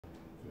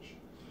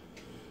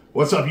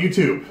What's up,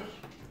 YouTube?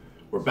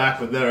 We're back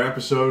with another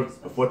episode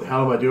of What the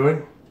Hell Am I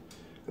Doing?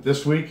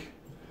 This week,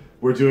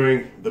 we're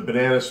doing the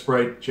Banana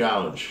Sprite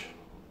Challenge.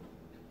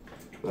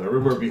 Now, the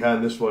rumor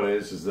behind this one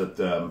is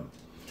that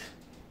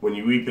when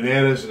you eat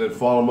bananas and then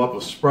follow them up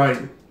with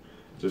Sprite,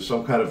 there's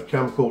some kind of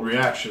chemical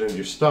reaction in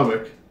your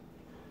stomach,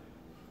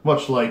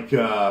 much like,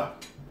 I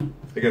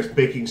guess,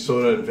 baking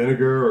soda and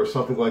vinegar or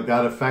something like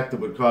that effect that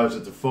would cause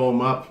it to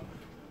foam up,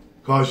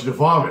 cause you to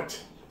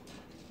vomit.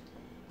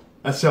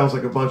 That sounds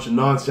like a bunch of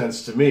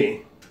nonsense to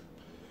me.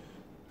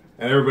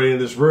 And everybody in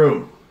this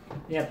room.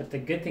 Yeah, but the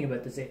good thing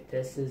about this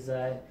is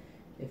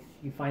if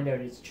you find out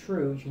it's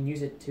true, you can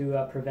use it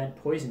to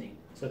prevent poisoning.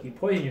 So if you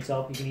poison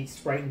yourself, you can eat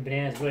Sprite and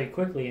bananas really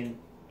quickly and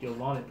you'll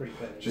vomit pretty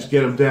quick. Just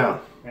get them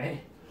down. Right?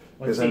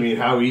 Because, I mean,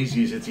 how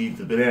easy is it to eat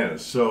the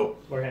bananas? So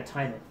we're going to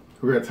time it.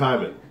 We're going to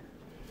time it.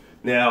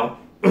 Now,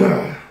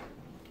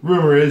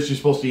 rumor is you're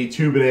supposed to eat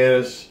 2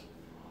 bananas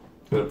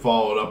and then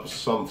follow it up with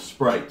some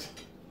Sprite.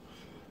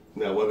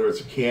 Now, whether it's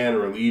a can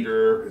or a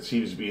liter, it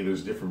seems to be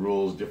there's different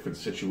rules, different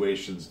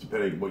situations,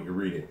 depending on what you're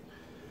reading.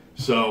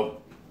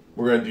 So,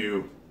 we're going to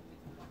do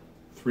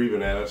 3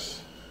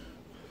 bananas,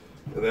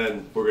 and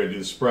then we're going to do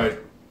the Sprite.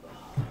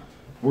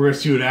 We're going to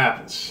see what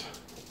happens.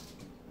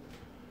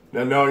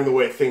 Now, knowing the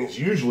way things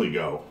usually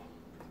go,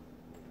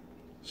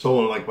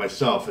 someone like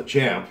myself, a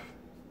champ,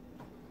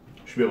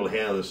 should be able to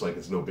handle this like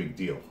it's no big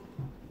deal.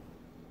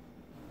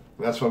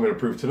 And that's what I'm going to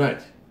prove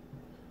tonight.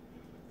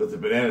 That the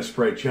Banana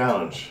Sprite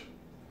Challenge,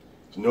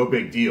 it's no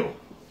big deal.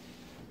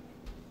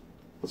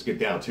 Let's get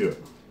down to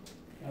it.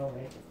 All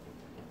right.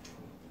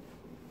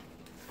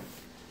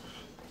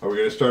 Are we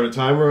going to start a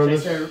timer on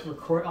this? I'll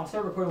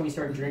start recording when we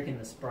start drinking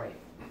the Sprite.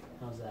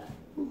 How's that?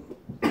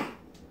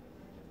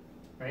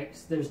 Right?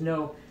 Because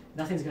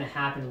nothing's going to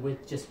happen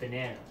with just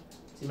banana.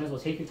 So you might as well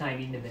take your time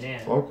eating the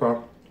banana.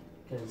 Okay.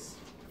 Because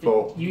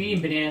So, you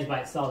eating bananas by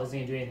itself isn't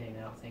going to do anything,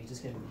 I don't think. It's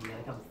just going to be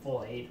like, I'm full,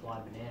 I ate a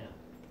lot of banana.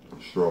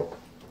 sure.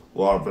 A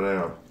lot of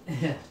banana.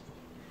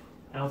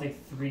 I don't think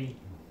 3,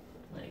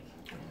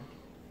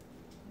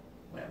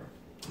 whatever.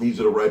 These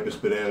are the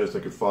ripest bananas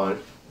I could find.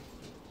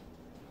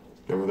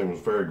 Everything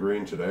was very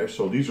green today,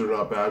 so these are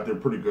not bad. They're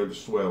pretty good. This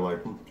is the way I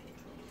like them.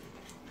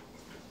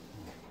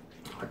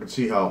 I can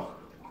see how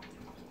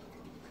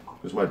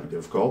this might be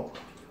difficult.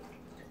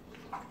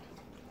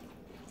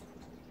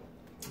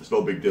 It's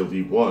no big deal to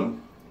eat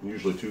 1.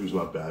 Usually 2 is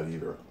not bad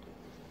either.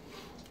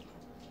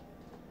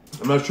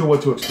 I'm not sure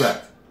what to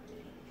expect.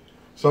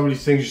 Some of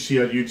these things you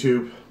see on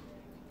YouTube,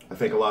 I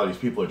think a lot of these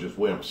people are just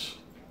wimps.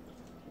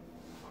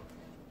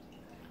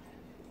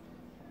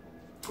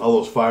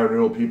 All those fire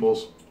noodle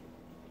people,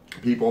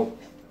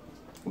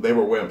 they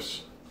were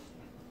wimps.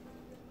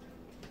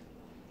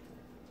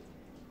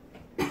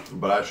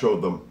 But I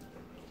showed them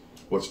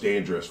what's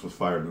dangerous with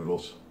fire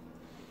noodles.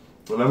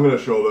 And I'm going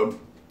to show them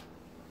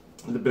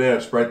the Banana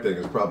Sprite thing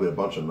is probably a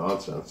bunch of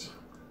nonsense.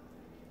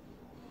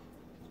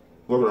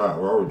 Look at that,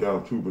 we're already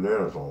down 2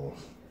 bananas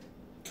almost.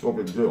 No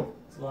big deal.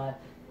 It's a lot.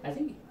 I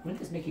think, wouldn't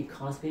this make you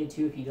constipated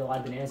too if you eat a lot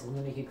of bananas? Doesn't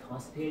it make you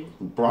constipated?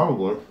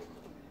 Probably.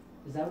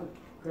 Is that what,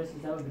 Chris,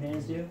 is that what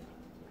bananas do?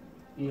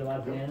 You eat a lot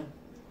of banana?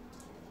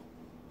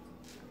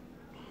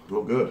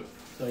 No good.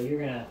 So you're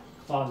going to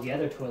clog the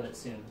other toilet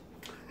soon.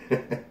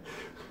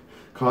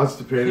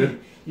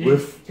 Constipated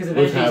with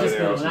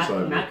habanero society.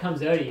 When that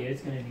comes out of you,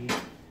 it's going to be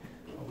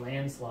a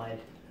landslide.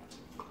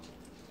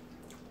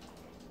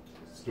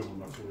 Still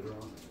enough later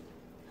on.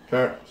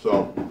 Okay,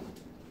 so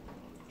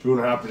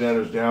 2.5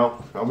 bananas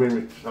down. How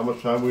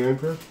much time we in,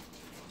 Chris?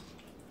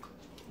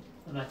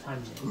 I'm not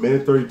timing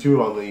it. 1:32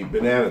 on the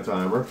banana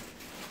timer.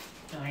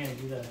 I'm going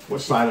to do the...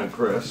 With Silent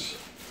Chris.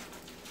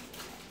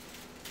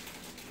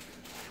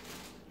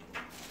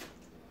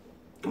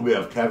 We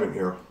have Kevin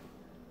here.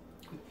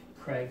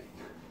 Craig.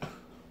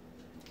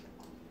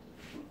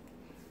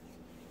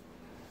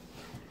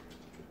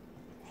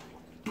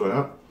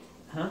 Yeah.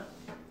 Huh?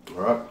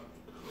 All right.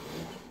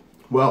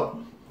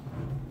 Well,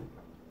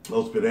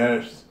 those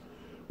bananas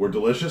were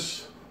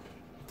delicious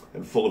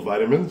and full of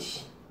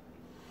vitamins.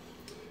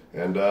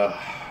 And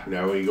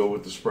now we go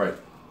with the Sprite.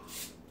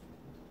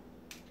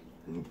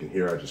 You can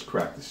hear I just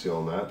cracked the seal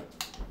on that.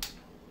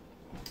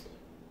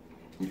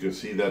 You can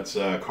see that's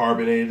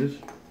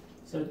carbonated.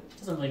 So it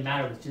doesn't really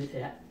matter with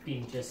it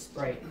being just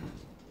Sprite.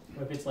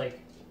 Or if it's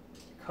like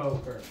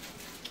Coke or...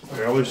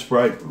 Apparently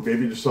Sprite.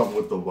 Maybe there's something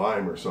with the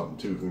lime or something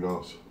too. Who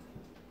knows?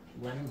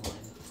 Lemon lime.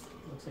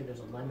 Looks like there's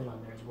a lemon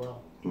on there as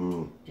well.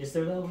 Mm. Is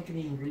there, though? Look at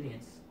the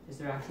ingredients. Is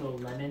there actual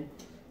lemon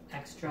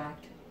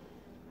extract?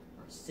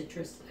 Or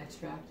citrus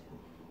extract?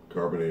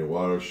 Carbonated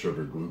water,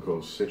 sugar,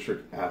 glucose,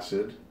 citric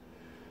acid,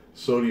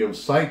 sodium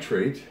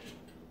citrate,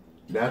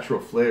 natural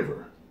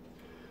flavor,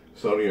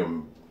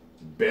 sodium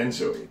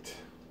benzoate.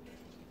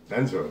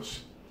 Benzos.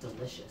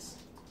 Delicious.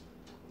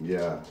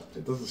 Yeah,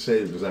 it doesn't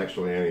say there's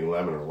actually any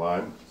lemon or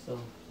lime. So,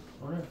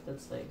 I wonder if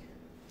that's like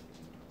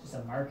just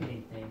a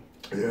marketing thing.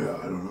 Yeah,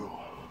 I don't know.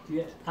 Do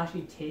you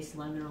actually taste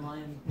lemon or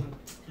lime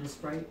in a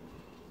Sprite?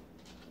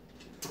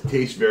 It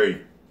tastes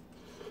very,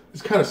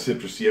 it's kind of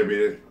citrusy. I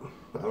mean,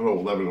 I don't know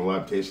what lemon and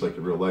lime tastes like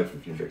in real life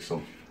if you mix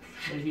them.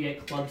 What if you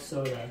get club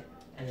soda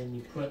and then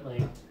you put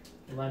like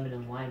lemon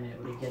and lime in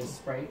it? Would it get a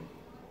Sprite?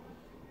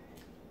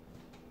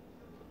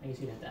 I guess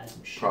you'd have to add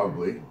some sugar.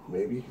 Probably,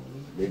 maybe.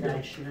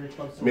 Add sugar to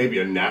club soda. Maybe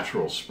a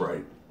natural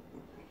Sprite.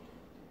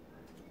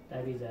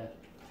 That'd be the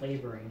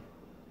flavoring.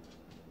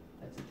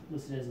 That's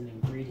listed as an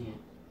ingredient.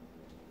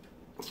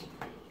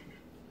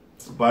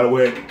 By the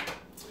way,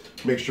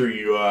 make sure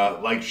you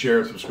like,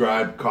 share,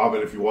 subscribe,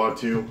 comment if you want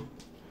to.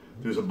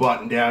 There's a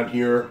button down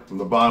here in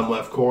the bottom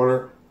left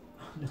corner.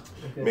 No,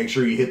 okay. Make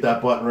sure you hit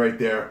that button right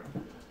there.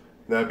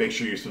 Now make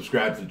sure you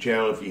subscribe to the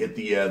channel. If you hit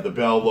the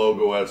bell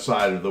logo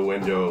outside of the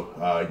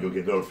window, you'll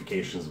get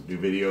notifications of new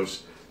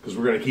videos. Because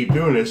we're going to keep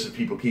doing this if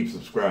people keep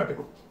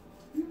subscribing.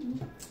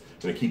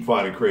 Going to keep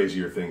finding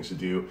crazier things to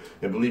do.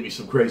 And believe me,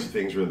 some crazy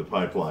things are in the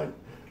pipeline.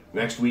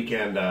 Next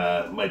weekend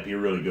might be a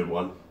really good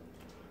one.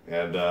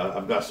 And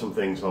I've got some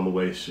things on the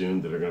way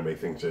soon that are going to make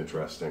things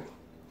interesting.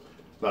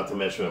 Not to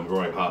mention I'm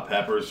growing hot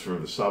peppers for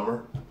the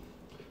summer.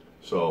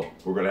 So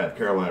we're going to have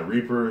Carolina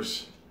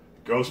Reapers,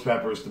 ghost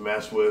peppers to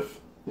mess with.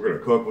 We're going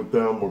to cook with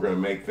them. We're going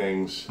to make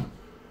things.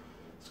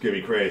 It's going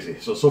to be crazy.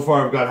 So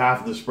far I've got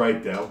half of the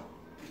Sprite down.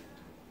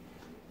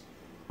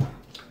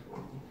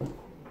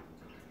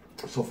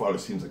 So far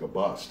this seems like a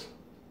bust.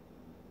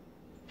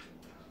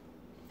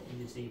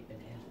 You just eat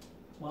banana.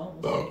 Well,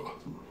 we'll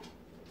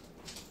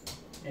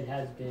see. It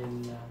has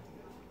been...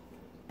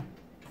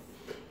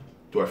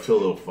 Do I feel a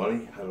little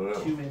funny? I don't know.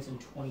 2 minutes and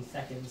 20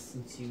 seconds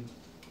since you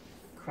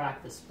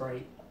cracked the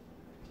Sprite.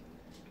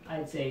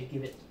 I'd say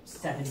give it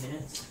 7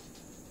 minutes.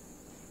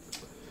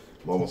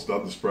 I'm almost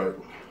done the Sprite.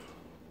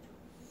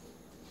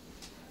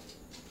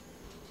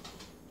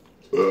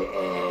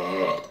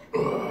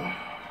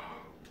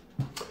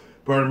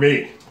 Pardon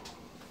me.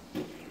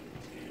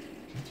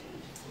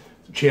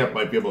 The champ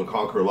might be able to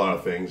conquer a lot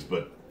of things,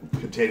 but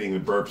containing the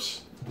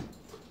burps,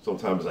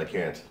 sometimes I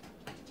can't.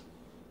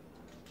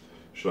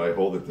 Should I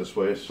hold it this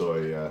way so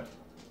I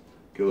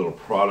get a little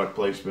product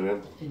placement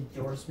in?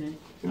 Endorsement.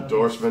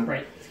 Endorsement.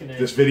 Sprite.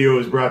 This video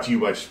is brought to you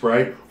by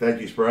Sprite.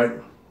 Thank you,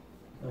 Sprite.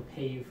 They'll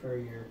pay you for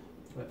your,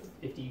 what,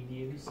 50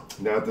 views?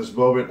 Now at this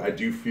moment, I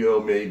do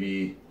feel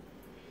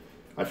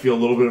I feel a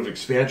little bit of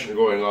expansion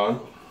going on.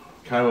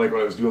 Kind of like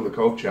when I was doing the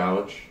Coke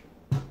Challenge.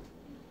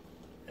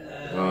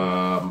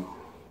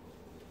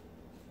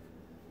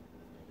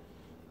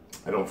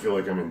 I don't feel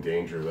like I'm in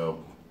danger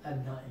though.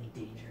 I'm not in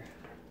danger.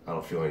 I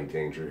don't feel any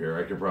danger here.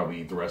 I could probably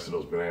eat the rest of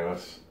those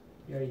bananas.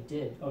 You already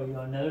did. Oh, you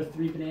want another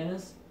 3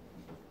 bananas?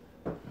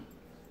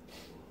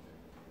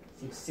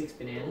 It's like 6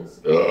 bananas.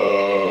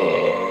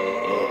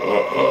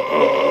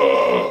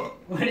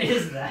 What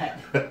is that?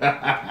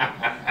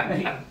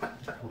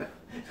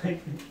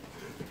 like,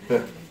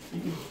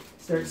 you can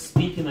start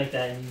speaking like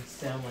that and you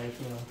sound like,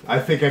 you know. I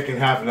think I can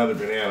have another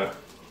banana.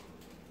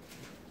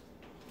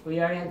 Well,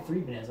 you already had 3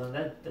 bananas.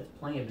 That's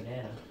plenty of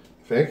banana.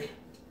 Think?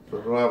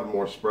 But we'll have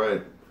more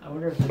Sprite. I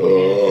wonder if the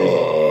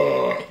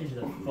banana turns into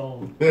the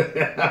foam.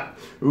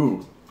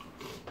 Ooh.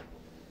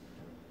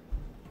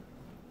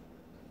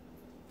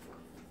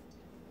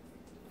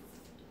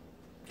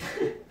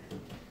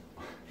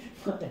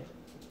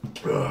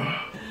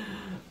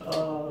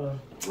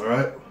 All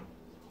right.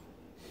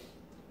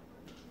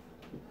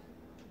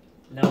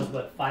 That was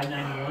what,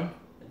 $5.91?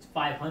 It's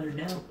 $500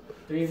 now.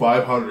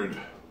 500.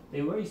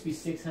 They were used to be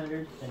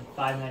 $600, then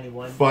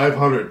 $5.91.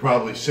 500,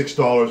 probably $6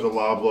 at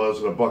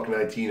Loblaws and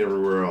 $1.19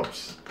 everywhere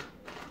else.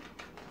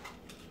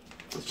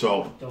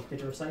 So don't forget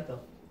to recycle.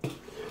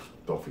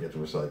 Don't forget to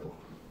recycle.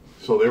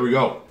 So there we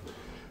go.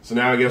 So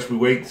now I guess we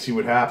wait and see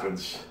what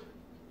happens.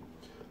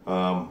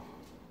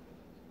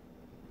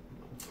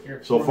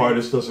 So far,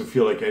 this doesn't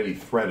feel like any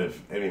threat of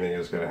anything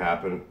is going to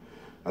happen.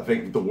 I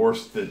think the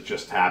worst that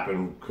just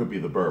happened could be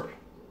the burp.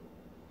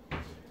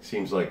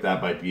 Seems like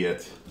that might be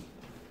it.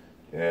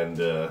 And,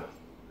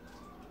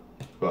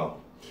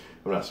 well,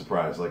 I'm not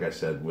surprised. Like I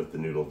said with the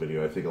noodle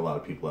video, I think a lot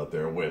of people out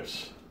there are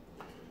wimps.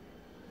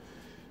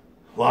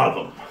 A lot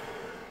of them.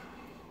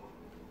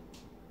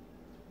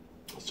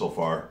 So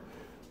far,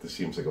 this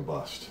seems like a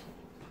bust.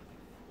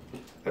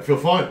 I feel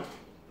fine.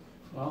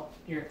 Well,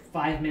 you're at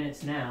 5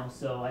 minutes now,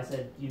 so I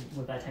said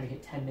by the time you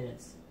hit 10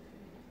 minutes,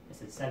 I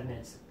said 7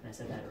 minutes, and I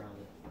said that around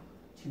the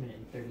 2 minute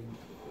and 30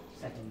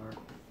 second mark.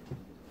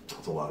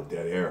 That's a lot of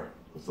dead air.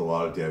 That's a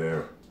lot of dead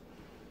air.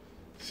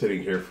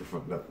 Sitting here for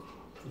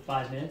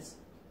 5 minutes?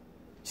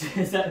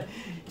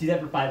 Do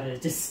that for 5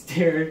 minutes. Just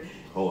stare.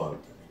 Hold on.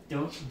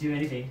 Don't do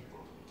anything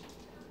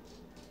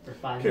for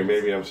 5 minutes.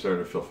 Okay, maybe I'm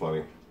starting to feel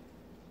funny.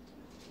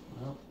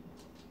 Well,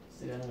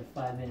 still got another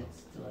 5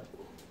 minutes to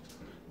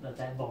let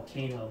that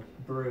volcano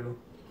brew.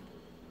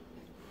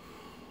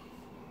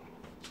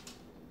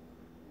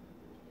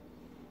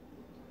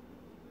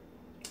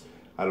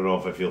 I don't know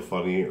if I feel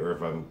funny or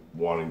if I'm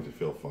wanting to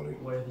feel funny.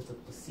 What if it's a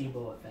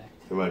placebo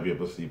effect? It might be a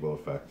placebo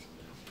effect.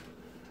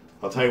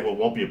 I'll tell you what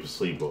won't be a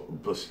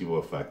placebo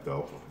effect,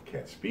 though. I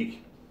can't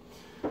speak.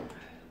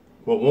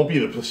 What won't be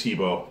the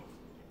placebo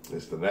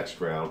is the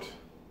next round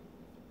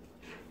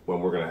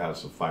when we're going to have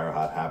some fire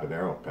hot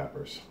habanero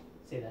peppers.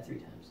 Say that 3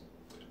 times.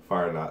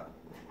 Fire not.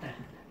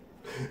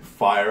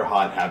 fire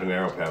hot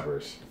habanero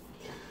peppers.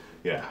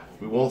 Yeah,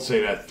 we won't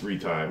say that 3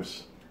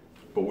 times,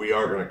 but we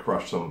are going to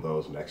crush some of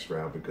those next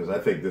round because I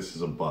think this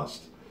is a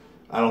bust.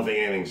 I don't think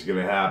anything's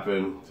going to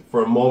happen.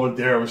 For a moment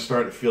there, I was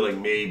starting to feel like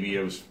maybe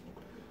I was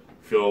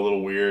feeling a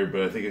little weird,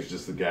 but I think it's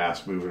just the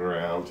gas moving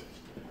around.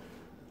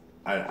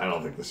 I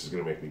don't think this is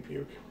going to make me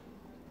puke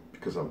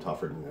because I'm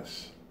tougher than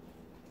this.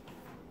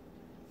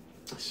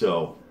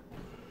 So,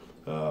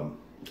 I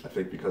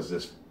think because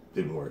this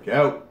didn't work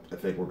out, I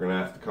think we're going to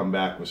have to come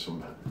back with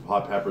some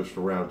hot peppers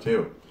for round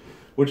 2.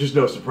 Which is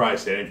no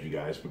surprise to any of you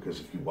guys,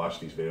 because if you watch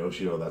these videos,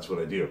 you know that's what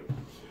I do.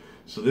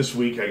 So this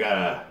week I got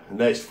a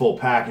nice full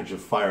package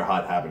of fire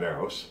hot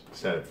habaneros.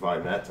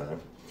 Satisfying that time,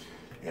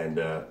 and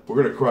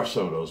we're gonna crush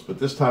some of those. But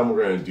this time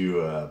we're gonna do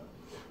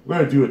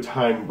a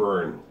time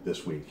burn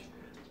this week.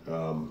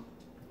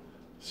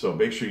 So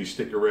make sure you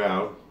stick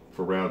around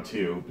for round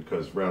 2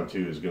 because round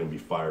 2 is gonna be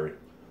fiery.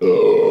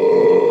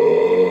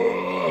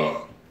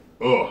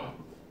 Oh.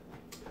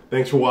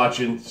 Thanks for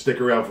watching. Stick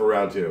around for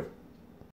round 2.